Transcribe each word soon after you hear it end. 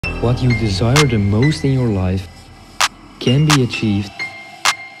What you desire the most in your life can be achieved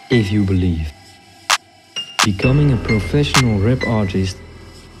if you believe. Becoming a professional rap artist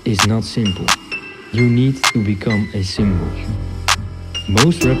is not simple. You need to become a symbol.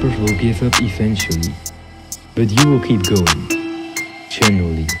 Most rappers will give up eventually, but you will keep going.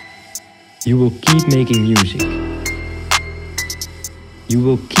 Generally, you will keep making music. You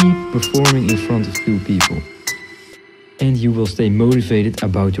will keep performing in front of 2 people. And you will stay motivated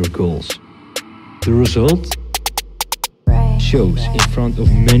about your goals. The result shows in front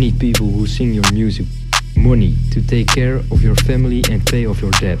of many people who sing your music. Money to take care of your family and pay off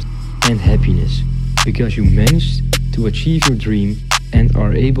your debt. And happiness, because you managed to achieve your dream and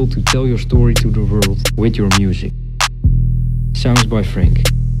are able to tell your story to the world with your music. Sounds by Frank,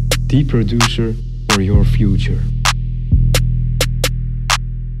 the producer for your future.